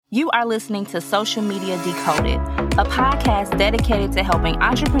You are listening to Social Media Decoded, a podcast dedicated to helping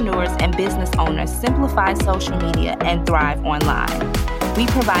entrepreneurs and business owners simplify social media and thrive online. We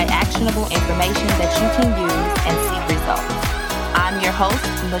provide actionable information that you can use and see results. I'm your host,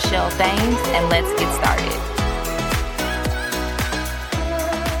 Michelle Thames, and let's get started.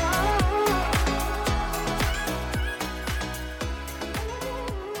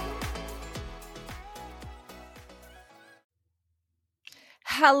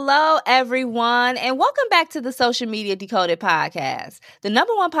 Hello, everyone, and welcome back to the Social Media Decoded podcast, the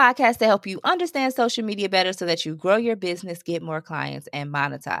number one podcast to help you understand social media better so that you grow your business, get more clients, and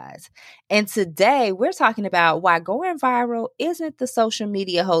monetize. And today, we're talking about why going viral isn't the social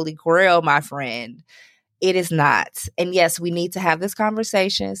media holy grail, my friend. It is not. And yes, we need to have this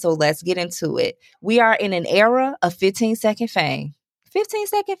conversation, so let's get into it. We are in an era of 15-second fame.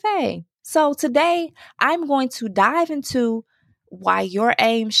 15-second fame. So today, I'm going to dive into why your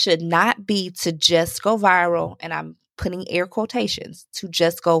aim should not be to just go viral, and I'm putting air quotations, to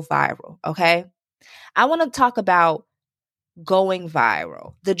just go viral, okay? I want to talk about going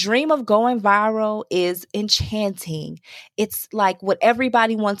viral. The dream of going viral is enchanting. It's like what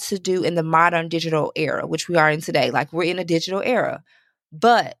everybody wants to do in the modern digital era, which we are in today. Like, we're in a digital era.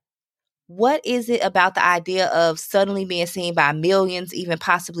 But what is it about the idea of suddenly being seen by millions, even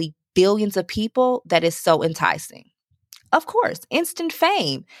possibly billions of people that is so enticing? Of course, instant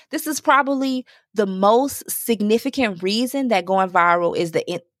fame. This is probably the most significant reason that going viral is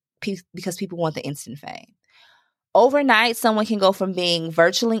because people want the instant fame. Overnight, someone can go from being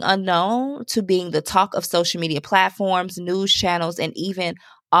virtually unknown to being the talk of social media platforms, news channels, and even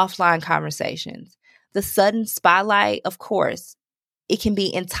offline conversations. The sudden spotlight, of course, it can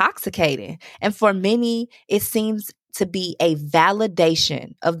be intoxicating. And for many, it seems to be a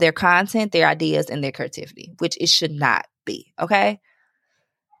validation of their content, their ideas, and their creativity, which it should not be, okay?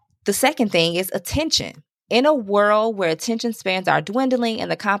 The second thing is attention. In a world where attention spans are dwindling and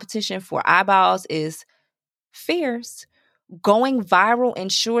the competition for eyeballs is fierce, going viral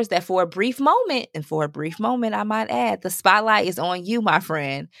ensures that for a brief moment, I might add, the spotlight is on you, my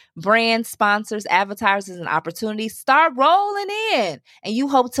friend. Brands, sponsors, advertisers, and opportunities start rolling in, and you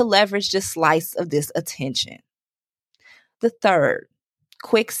hope to leverage just slice of this attention. The third,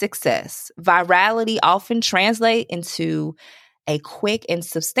 quick success. Virality often translates into a quick and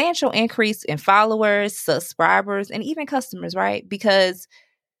substantial increase in followers, subscribers, and even customers, right? Because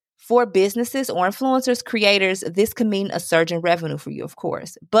for businesses or influencers, creators, this can mean a surge in revenue for you, of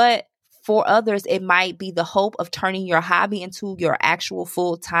course. But for others, it might be the hope of turning your hobby into your actual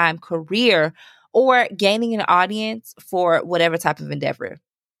full-time career or gaining an audience for whatever type of endeavor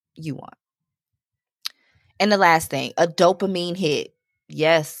you want. And the last thing, a dopamine hit.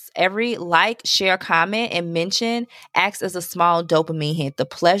 Yes, every like, share, comment, and mention acts as a small dopamine hit. The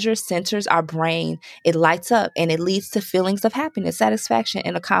pleasure centers our brain. It lights up and it leads to feelings of happiness, satisfaction,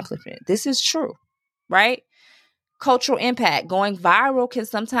 and accomplishment. This is true, right? Cultural impact. Going viral can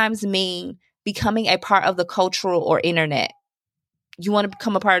sometimes mean becoming a part of the cultural or internet. You want to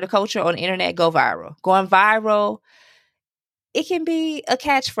become a part of the culture on the internet, go viral. Going viral, it can be a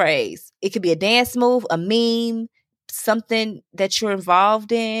catchphrase. It could be a dance move, a meme, something that you're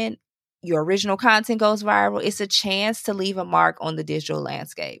involved in. Your original content goes viral. It's a chance to leave a mark on the digital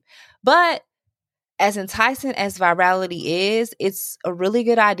landscape. But as enticing as virality is, it's a really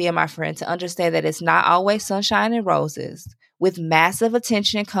good idea, my friend, to understand that it's not always sunshine and roses. With massive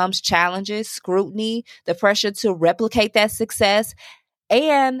attention comes challenges, scrutiny, the pressure to replicate that success,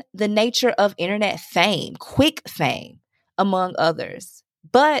 and the nature of internet fame, quick fame, among others.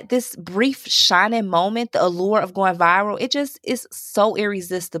 But this brief shining moment, the allure of going viral, it just is so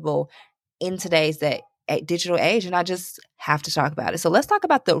irresistible in today's digital age. And I just have to talk about it. So let's talk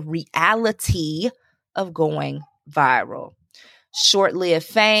about the reality of going viral. Short-lived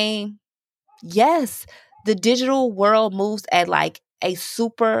fame. Yes, the digital world moves at like a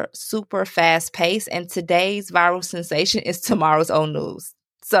super, super fast pace. And today's viral sensation is tomorrow's old news.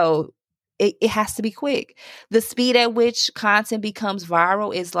 So it has to be quick. The speed at which content becomes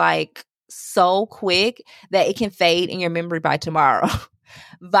viral is like so quick that it can fade in your memory by tomorrow.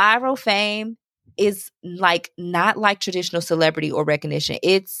 Viral fame is like not like traditional celebrity or recognition.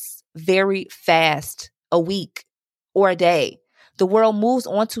 It's very fast, a week or a day. The world moves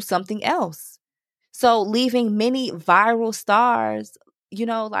on to something else. So leaving many viral stars,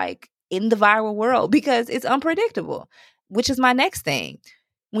 like in the viral world because it's unpredictable, which is my next thing.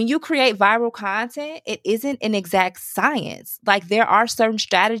 When you create viral content, it isn't an exact science. Like, there are certain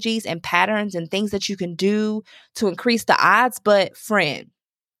strategies and patterns and things that you can do to increase the odds. But friend,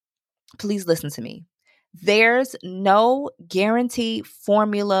 please listen to me. There's no guaranteed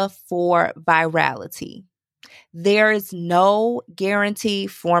formula for virality. There is no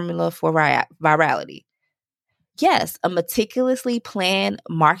guaranteed formula for virality. Yes, a meticulously planned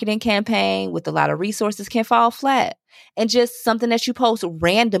marketing campaign with a lot of resources can fall flat. And just something that you post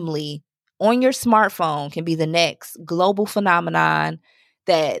randomly on your smartphone can be the next global phenomenon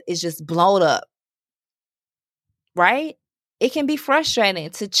that is just blown up, right? It can be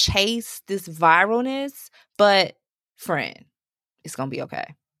frustrating to chase this viralness, but friend, it's going to be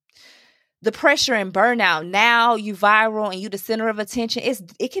okay. The pressure and burnout, now you viral and you the center of attention,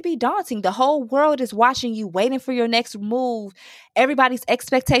 it can be daunting. The whole world is watching you, waiting for your next move. Everybody's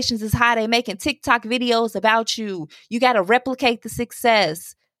expectations is high. They making TikTok videos about you. You got to replicate the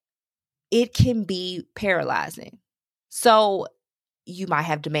success. It can be paralyzing. So you might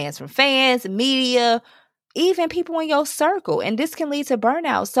have demands from fans, media, even people in your circle, and this can lead to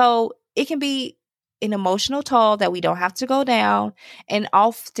burnout. So it can be an emotional toll that we don't have to go down, and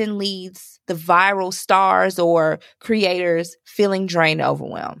often leads the viral stars or creators feeling drained and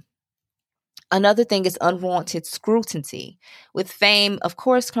overwhelmed. Another thing is unwanted scrutiny. With fame, of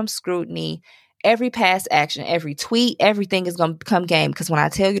course, comes scrutiny. Every past action, every tweet, everything is going to become game, because when I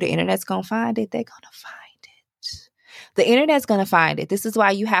tell you the internet's going to find it, they're going to find it. The internet's going to find it. This is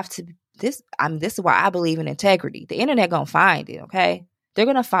why you have to, this is why I believe in integrity. The internet going to find it, okay? They're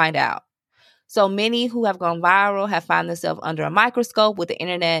going to find out. So many who have gone viral have found themselves under a microscope with the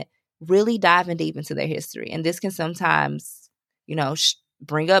internet really diving deep into their history. And this can sometimes,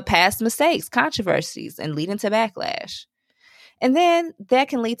 bring up past mistakes, controversies, and lead into backlash. And then that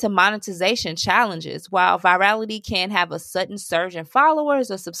can lead to monetization challenges. While virality can have a sudden surge in followers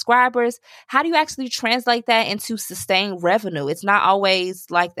or subscribers, how do you actually translate that into sustained revenue? It's not always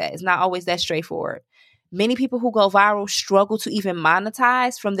like that. It's not always that straightforward. Many people who go viral struggle to even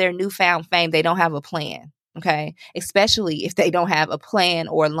monetize from their newfound fame. They don't have a plan, okay? Especially if they don't have a plan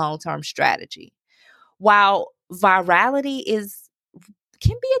or a long-term strategy. While virality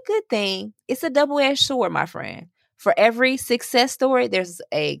can be a good thing, it's a double-edged sword, my friend. For every success story, there's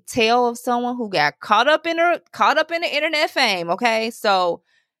a tale of someone who got caught up in the internet fame, okay? So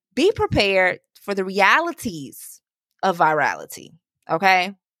be prepared for the realities of virality, okay?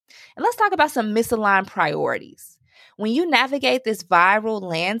 And let's talk about some misaligned priorities. When you navigate this viral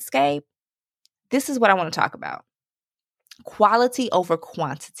landscape, this is what I want to talk about. Quality over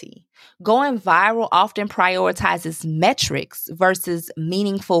quantity. Going viral often prioritizes metrics versus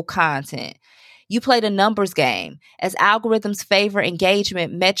meaningful content. You play the numbers game. As algorithms favor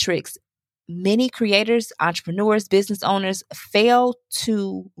engagement metrics, many creators, entrepreneurs, business owners fail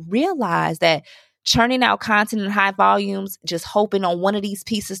to realize that churning out content in high volumes, just hoping on one of these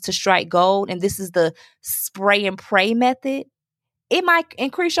pieces to strike gold, and this is the spray and pray method, it might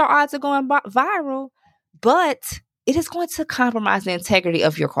increase your odds of going viral, but it is going to compromise the integrity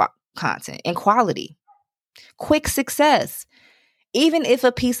of your content and quality. Quick success. Even if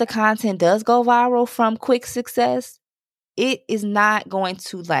a piece of content does go viral from quick success, it is not going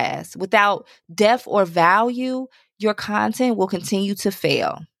to last. Without depth or value, your content will continue to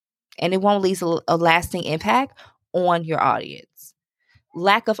fail, and it won't leave a lasting impact on your audience.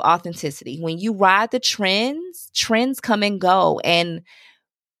 Lack of authenticity. When you ride the trends come and go, and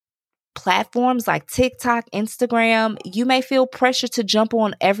platforms like TikTok, Instagram, you may feel pressure to jump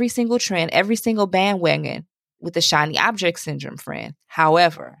on every single trend, every single bandwagon with the shiny object syndrome, friend.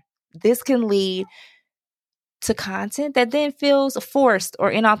 However, this can lead to content that then feels forced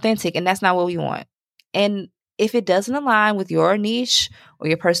or inauthentic, and that's not what we want. And if it doesn't align with your niche or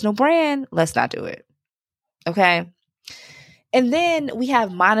your personal brand, let's not do it. Okay? And then we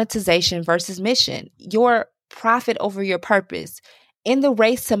have monetization versus mission. Your profit over your purpose. In the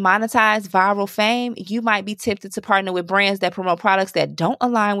race to monetize viral fame, you might be tempted to partner with brands that promote products that don't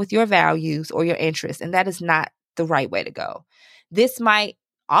align with your values or your interests, and that is not the right way to go. This might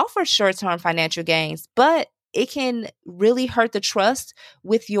offer short-term financial gains, but it can really hurt the trust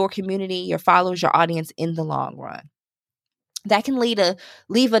with your community, your followers, your audience in the long run. That can leave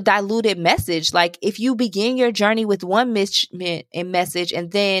a diluted message. Like if you begin your journey with one message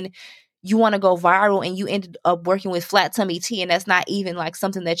and then you want to go viral and you ended up working with flat tummy tea, and that's not even like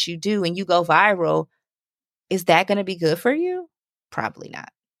something that you do, and you go viral, is that going to be good for you? Probably not.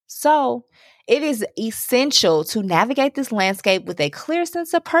 So it is essential to navigate this landscape with a clear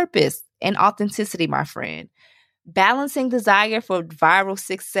sense of purpose and authenticity, my friend. Balancing desire for viral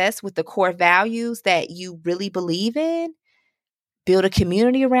success with the core values that you really believe in, build a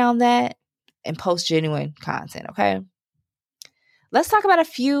community around that, and post genuine content, okay? Let's talk about a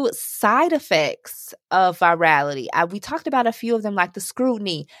few side effects of virality. We talked about a few of them, like the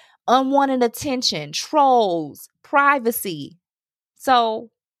scrutiny. unwanted attention, trolls, privacy. So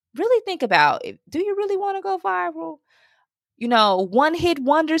really think about it. Do you really want to go viral? One hit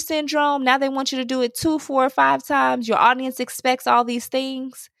wonder syndrome. Now they want you to do it 2, 4, or 5 times. Your audience expects all these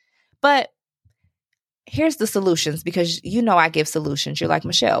things. But here's the solutions, because I give solutions. You're like,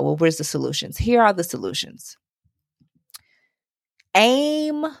 Michelle, well, where's the solutions? Here are the solutions.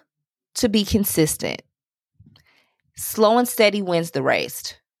 Aim to be consistent. Slow and steady wins the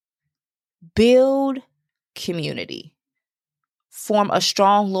race. Build community. Form a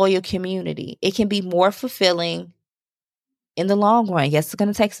strong, loyal community. It can be more fulfilling in the long run. Yes, it's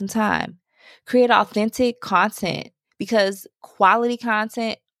going to take some time. Create authentic content, because quality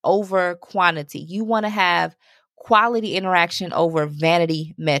content over quantity. You want to have quality interaction over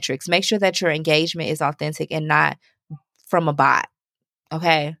vanity metrics. Make sure that your engagement is authentic and not from a bot.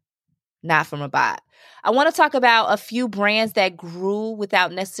 Okay? Not from a bot. I want to talk about a few brands that grew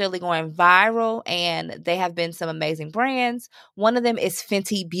without necessarily going viral, and they have been some amazing brands. One of them is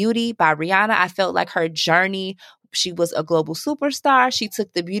Fenty Beauty by Rihanna. I felt like her journey, she was a global superstar. She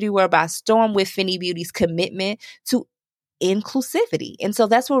took the beauty world by storm with Fenty Beauty's commitment to inclusivity. And so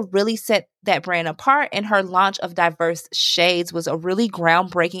that's what really set that brand apart. And her launch of diverse shades was a really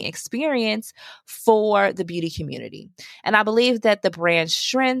groundbreaking experience for the beauty community. And I believe that the brand's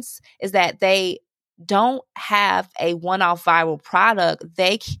strengths is that they don't have a one-off viral product.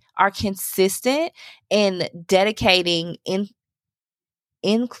 They are consistent in dedicating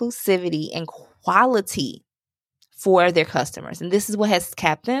inclusivity and quality for their customers. And this is what has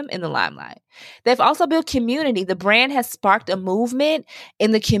kept them in the limelight. They've also built community. The brand has sparked a movement in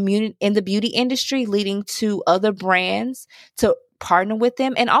the community, in the beauty industry, leading to other brands to partner with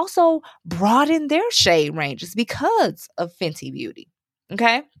them and also broaden their shade ranges because of Fenty Beauty.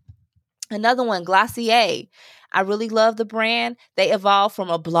 Okay. Another one, Glossier. I really love the brand. They evolved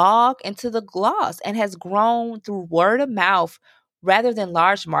from a blog into the gloss and has grown through word of mouth rather than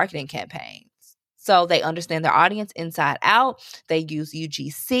large marketing campaigns. So they understand their audience inside out. They use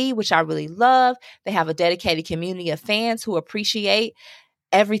UGC, which I really love. They have a dedicated community of fans who appreciate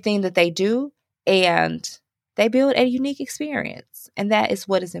everything that they do, and they build a unique experience. And that is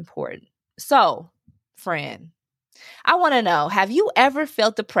what is important. So, friend, I want to know, have you ever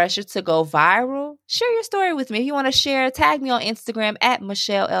felt the pressure to go viral? Share your story with me. If you want to share, tag me on Instagram at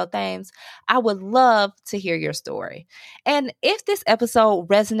Michelle L. Thames. I would love to hear your story. And if this episode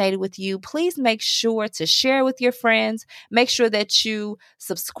resonated with you, please make sure to share with your friends. Make sure that you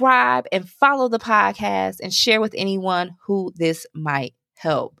subscribe and follow the podcast and share with anyone who this might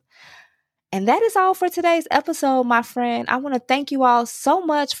help. And that is all for today's episode, my friend. I want to thank you all so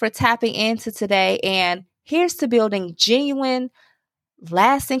much for tapping into today, and here's to building genuine,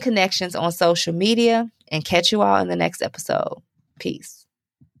 lasting connections on social media, and catch you all in the next episode. Peace.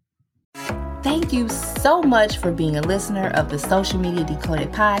 Thank you so much for being a listener of the Social Media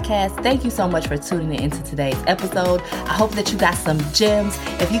Decoded podcast. Thank you so much for tuning into today's episode. I hope that you got some gems.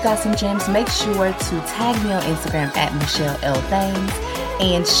 If you got some gems, make sure to tag me on Instagram at Michelle L. Thames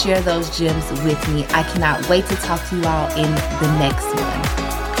and share those gems with me. I cannot wait to talk to you all in the next one.